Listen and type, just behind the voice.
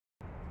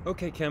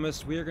Okay,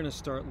 chemists, we are going to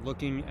start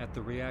looking at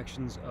the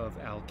reactions of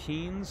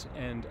alkenes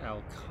and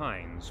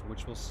alkynes,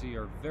 which we'll see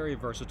are very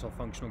versatile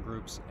functional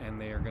groups, and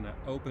they are going to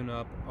open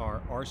up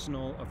our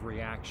arsenal of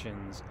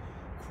reactions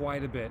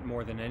quite a bit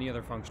more than any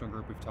other functional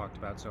group we've talked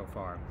about so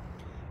far.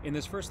 In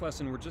this first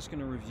lesson, we're just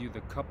going to review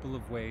the couple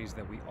of ways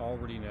that we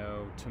already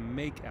know to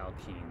make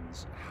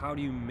alkenes. How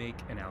do you make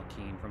an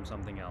alkene from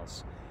something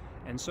else?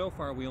 And so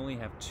far we only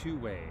have two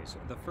ways,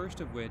 the first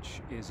of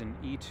which is an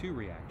E2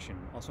 reaction,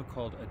 also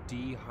called a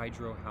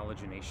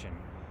dehydrohalogenation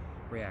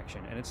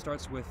reaction, and it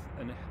starts with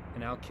an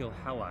alkyl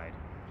halide.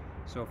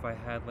 So if I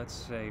had, let's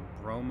say,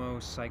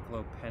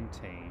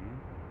 bromocyclopentane,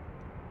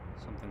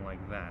 something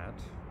like that,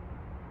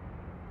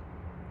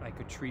 I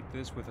could treat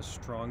this with a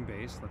strong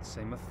base, let's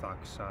say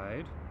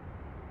methoxide,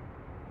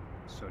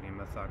 sodium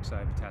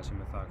methoxide, potassium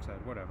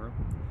methoxide, whatever,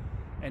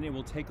 and it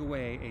will take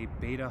away a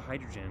beta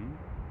hydrogen,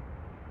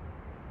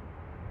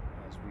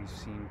 as we've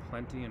seen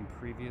plenty in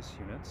previous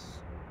units.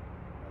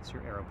 That's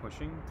your arrow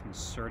pushing,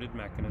 concerted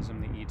mechanism,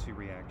 the E2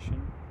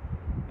 reaction,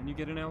 and you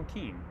get an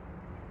alkene.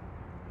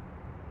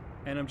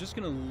 And I'm just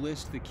going to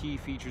list the key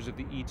features of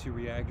the E2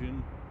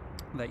 reaction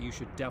that you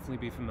should definitely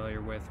be familiar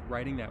with.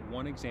 Writing that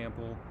one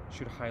example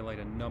should highlight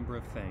a number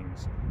of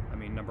things. I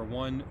mean, number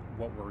one,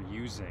 what we're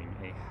using,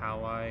 a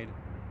halide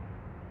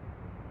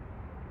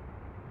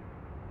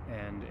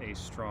and a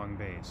strong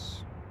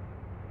base.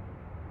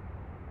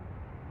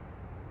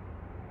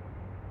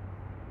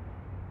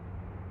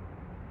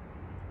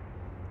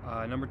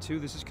 Number two,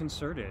 this is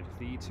concerted.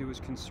 The E2 is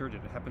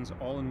concerted. It happens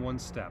all in one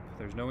step.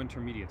 There's no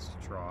intermediates to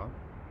draw.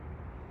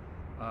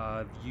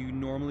 You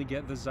normally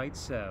get the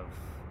Zaitsev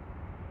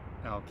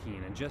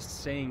alkene, and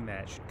just saying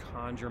that should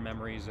conjure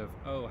memories of,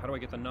 oh, how do I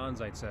get the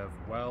non-Zaitsev?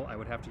 Well, I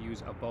would have to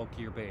use a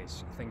bulkier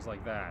base, things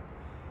like that.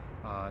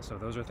 So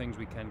those are things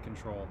we can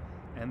control.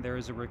 And there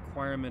is a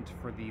requirement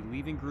for the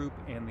leaving group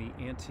and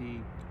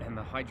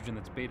the hydrogen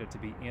that's beta to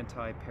be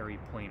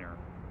anti-periplanar.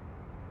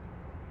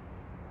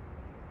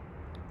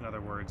 In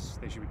other words,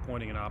 they should be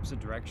pointing in opposite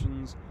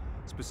directions,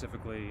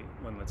 specifically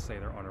when, let's say,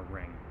 they're on a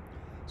ring.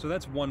 So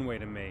that's one way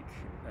to make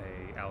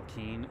a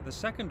alkene. The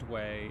second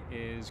way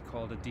is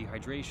called a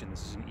dehydration.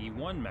 This is an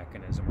E1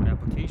 mechanism, or an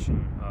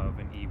application of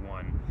an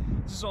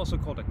E1. This is also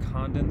called a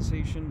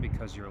condensation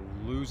because you're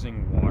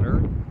losing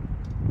water.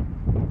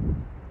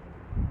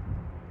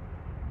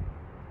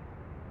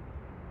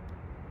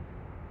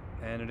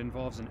 And it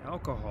involves an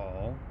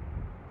alcohol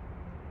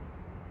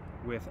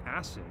with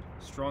acid,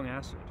 strong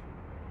acid.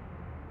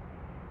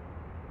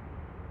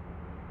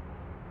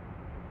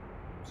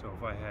 So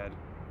if I had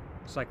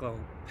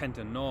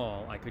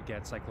cyclopentanol, I could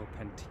get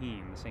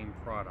cyclopentene, the same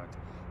product.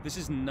 This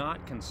is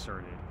not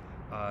concerted.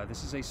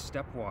 This is a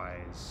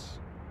stepwise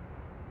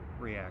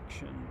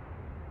reaction.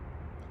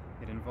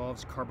 It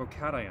involves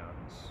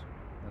carbocations,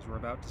 as we're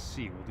about to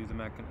see. We'll do the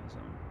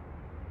mechanism.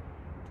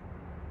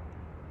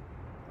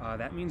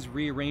 That means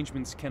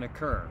rearrangements can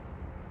occur.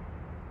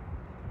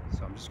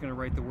 So I'm just going to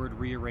write the word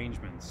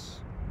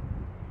rearrangements,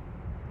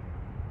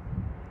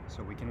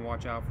 so we can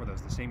watch out for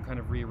those. The same kind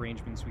of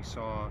rearrangements we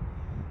saw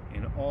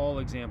in all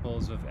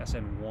examples of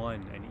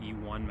SN1 and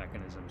E1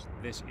 mechanisms.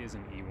 This is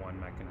an E1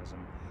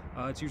 mechanism.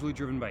 It's usually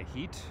driven by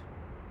heat.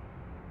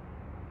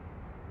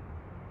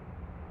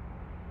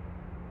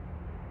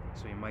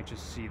 So you might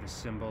just see the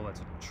symbol,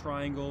 that's a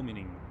triangle,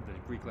 meaning the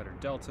Greek letter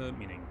delta,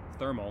 meaning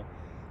thermal,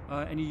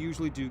 and you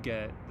usually do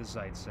get the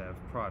Zaitsev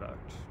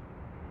product.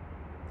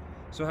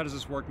 So how does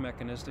this work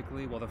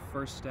mechanistically? Well, the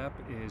first step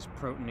is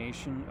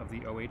protonation of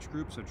the OH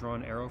group, so draw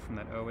an arrow from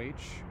that OH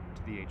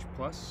to the H+.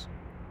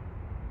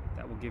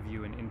 That will give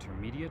you an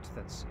intermediate,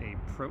 that's a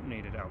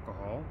protonated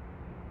alcohol.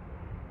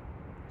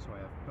 So I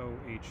have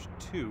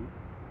OH2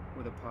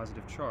 with a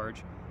positive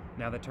charge.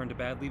 Now that turned a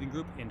bad leaving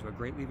group into a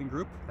great leaving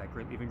group. That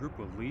great leaving group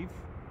will leave,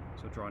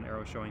 so draw an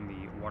arrow showing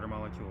the water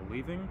molecule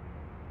leaving.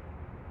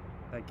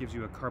 That gives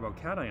you a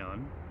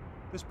carbocation.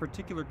 This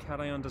particular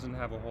cation doesn't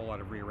have a whole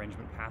lot of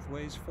rearrangement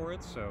pathways for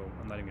it, so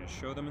I'm not even going to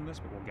show them in this,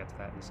 but we'll get to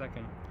that in a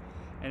second.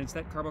 And it's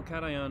that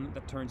carbocation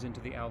that turns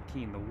into the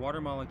alkene. The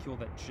water molecule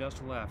that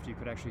just left you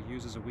could actually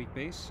use as a weak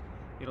base.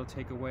 It'll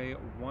take away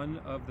one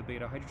of the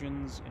beta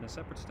hydrogens in a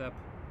separate step.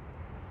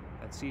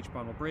 That CH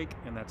bond will break,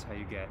 and that's how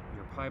you get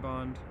your pi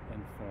bond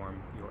and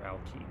form your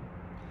alkene.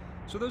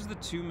 So those are the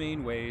two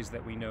main ways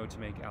that we know to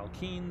make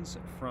alkenes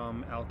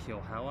from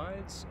alkyl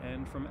halides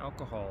and from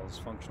alcohols,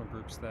 functional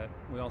groups that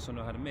we also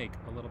know how to make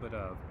a little bit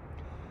of.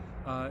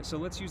 So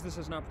let's use this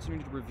as an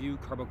opportunity to review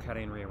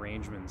carbocation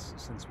rearrangements.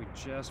 Since we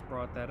just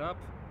brought that up,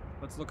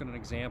 let's look at an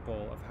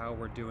example of how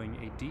we're doing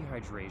a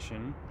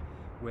dehydration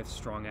with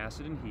strong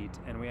acid and heat,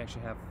 and we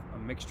actually have a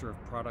mixture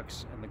of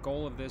products, and the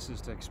goal of this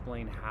is to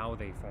explain how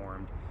they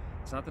formed.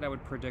 It's not that I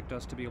would predict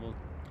us to be able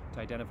to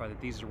identify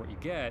that these are what you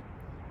get,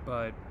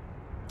 but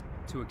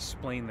to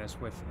explain this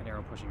with an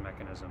arrow pushing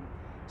mechanism.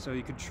 So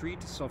you could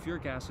treat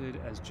sulfuric acid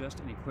as just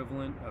an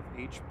equivalent of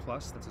H+,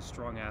 that's a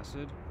strong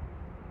acid.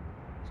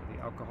 So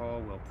the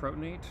alcohol will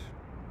protonate.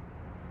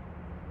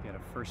 Get a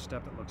first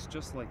step that looks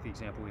just like the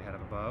example we had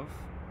up above.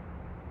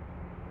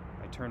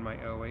 I turn my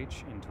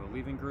OH into a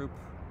leaving group.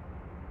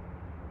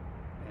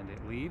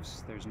 it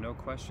leaves. There's no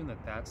question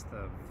that that's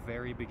the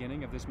very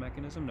beginning of this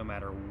mechanism, no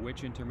matter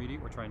which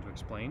intermediate we're trying to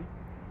explain.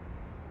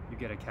 You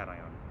get a cation.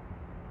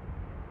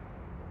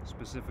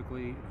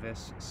 Specifically,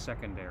 this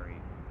secondary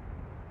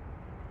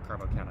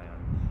carbocation.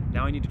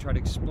 Now I need to try to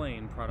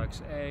explain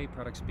products A,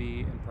 products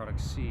B, and product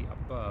C up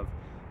above.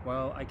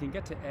 Well, I can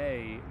get to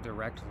A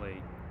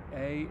directly.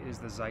 A is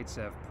the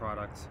Zaitsev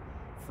product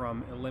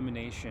from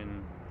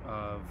elimination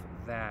of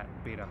that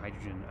beta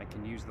hydrogen. I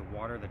can use the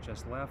water that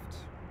just left,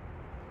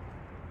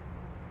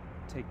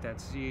 take that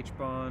CH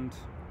bond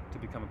to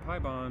become a pi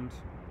bond,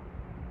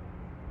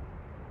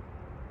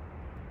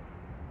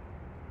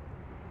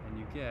 and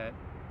you get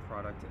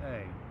product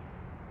A.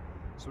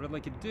 So what I'd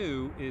like you to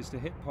do is to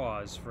hit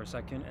pause for a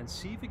second and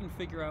see if you can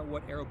figure out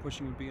what arrow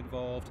pushing would be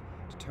involved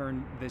to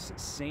turn this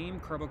same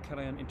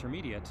carbocation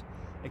intermediate,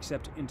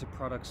 except into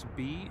products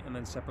B and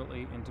then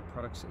separately into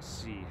products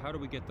C. How do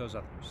we get those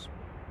others?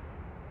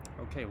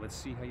 Okay, let's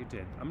see how you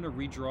did. I'm going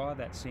to redraw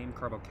that same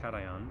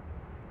carbocation.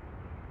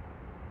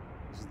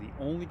 This is the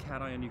only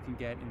cation you can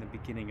get in the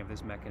beginning of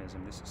this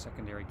mechanism, this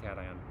secondary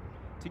cation.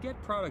 To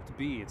get product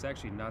B, it's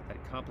actually not that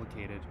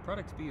complicated.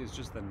 Product B is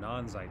just the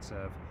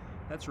non-Zaitsev.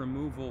 That's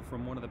removal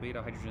from one of the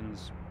beta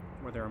hydrogens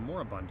where they're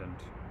more abundant.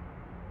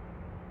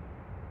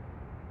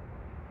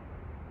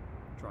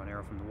 Draw an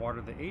arrow from the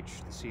water to the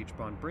H, the CH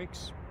bond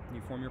breaks, and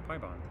you form your pi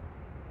bond.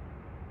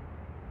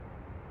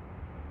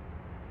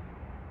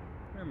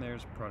 And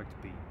there's product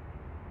B.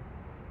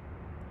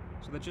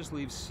 So that just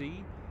leaves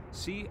C.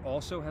 C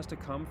also has to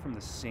come from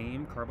the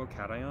same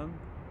carbocation,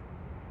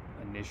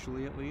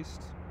 initially at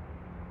least.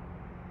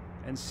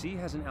 And C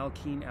has an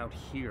alkene out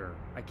here.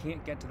 I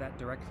can't get to that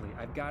directly.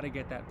 I've got to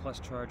get that plus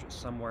charge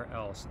somewhere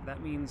else.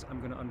 That means I'm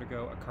going to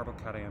undergo a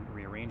carbocation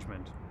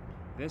rearrangement.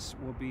 This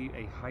will be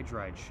a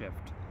hydride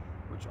shift,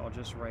 which I'll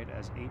just write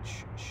as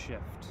H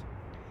shift.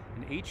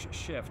 An H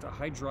shift, a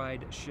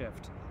hydride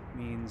shift,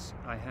 means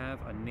I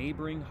have a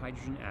neighboring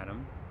hydrogen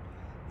atom.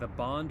 The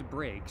bond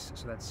breaks,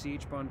 so that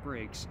CH bond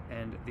breaks,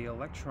 and the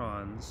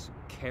electrons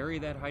carry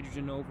that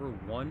hydrogen over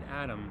one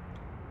atom.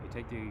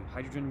 They take the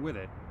hydrogen with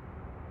it,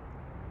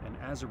 and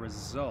as a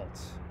result,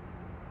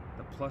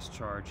 the plus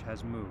charge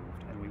has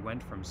moved, and we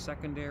went from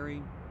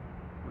secondary,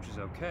 which is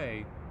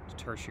okay, to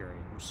tertiary,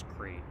 which is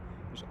great.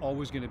 There's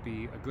always going to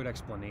be a good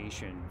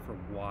explanation for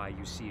why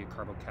you see a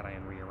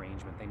carbocation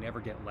rearrangement. They never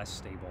get less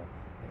stable.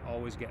 They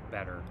always get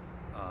better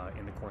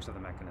in the course of the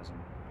mechanism.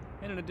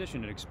 And in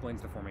addition, it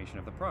explains the formation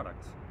of the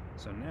product.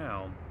 So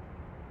now,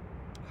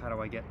 how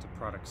do I get to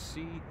product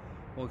C?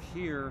 Well,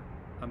 here,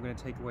 I'm going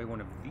to take away one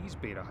of these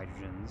beta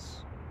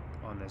hydrogens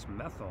on this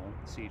methyl.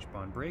 CH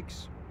bond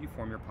breaks, you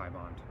form your pi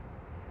bond.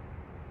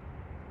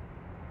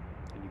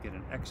 And you get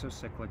an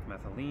exocyclic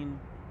methylene,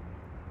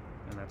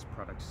 and that's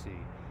product C.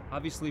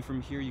 Obviously,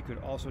 from here, you could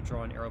also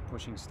draw an arrow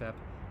pushing step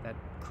that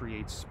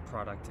creates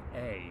product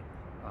A.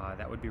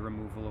 That would be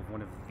removal of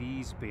one of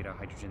these beta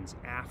hydrogens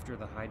after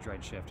the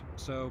hydride shift.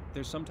 So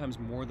there's sometimes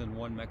more than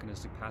one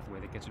mechanistic pathway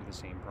that gets you to the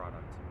same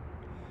product.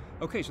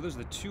 Okay, so those are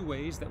the two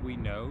ways that we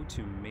know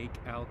to make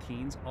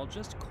alkenes. I'll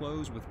just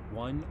close with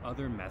one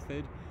other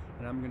method,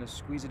 and I'm going to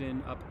squeeze it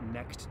in up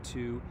next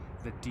to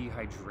the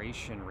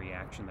dehydration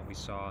reaction that we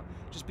saw,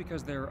 just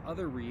because there are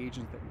other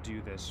reagents that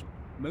do this.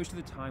 Most of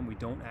the time, we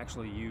don't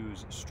actually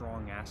use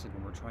strong acid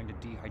when we're trying to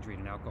dehydrate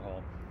an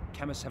alcohol.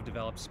 Chemists have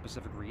developed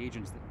specific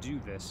reagents that do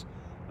this.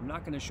 I'm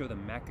not going to show the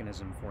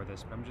mechanism for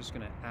this, but I'm just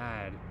going to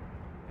add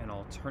an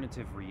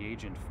alternative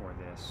reagent for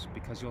this,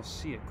 because you'll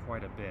see it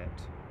quite a bit.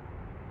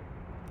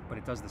 But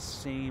it does the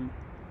same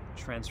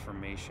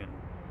transformation.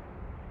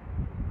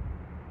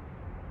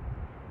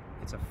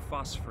 It's a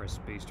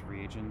phosphorus-based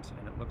reagent,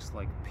 and it looks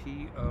like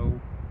POCl3.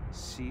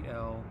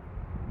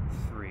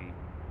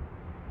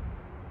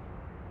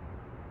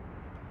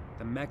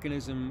 The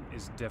mechanism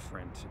is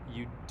different.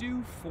 You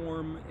do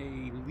form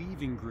a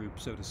leaving group,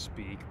 so to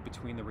speak,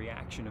 between the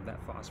reaction of that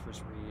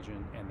phosphorus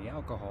reagent and the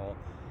alcohol,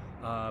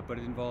 but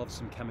it involves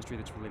some chemistry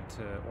that's related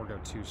to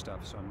Orgo 2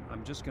 stuff, so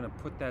I'm just going to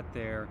put that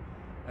there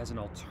as an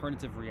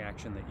alternative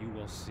reaction that you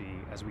will see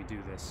as we do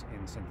this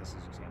in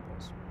synthesis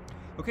examples.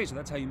 Okay, so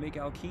that's how you make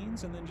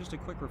alkenes, and then just a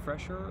quick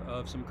refresher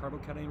of some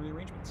carbocation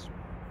rearrangements.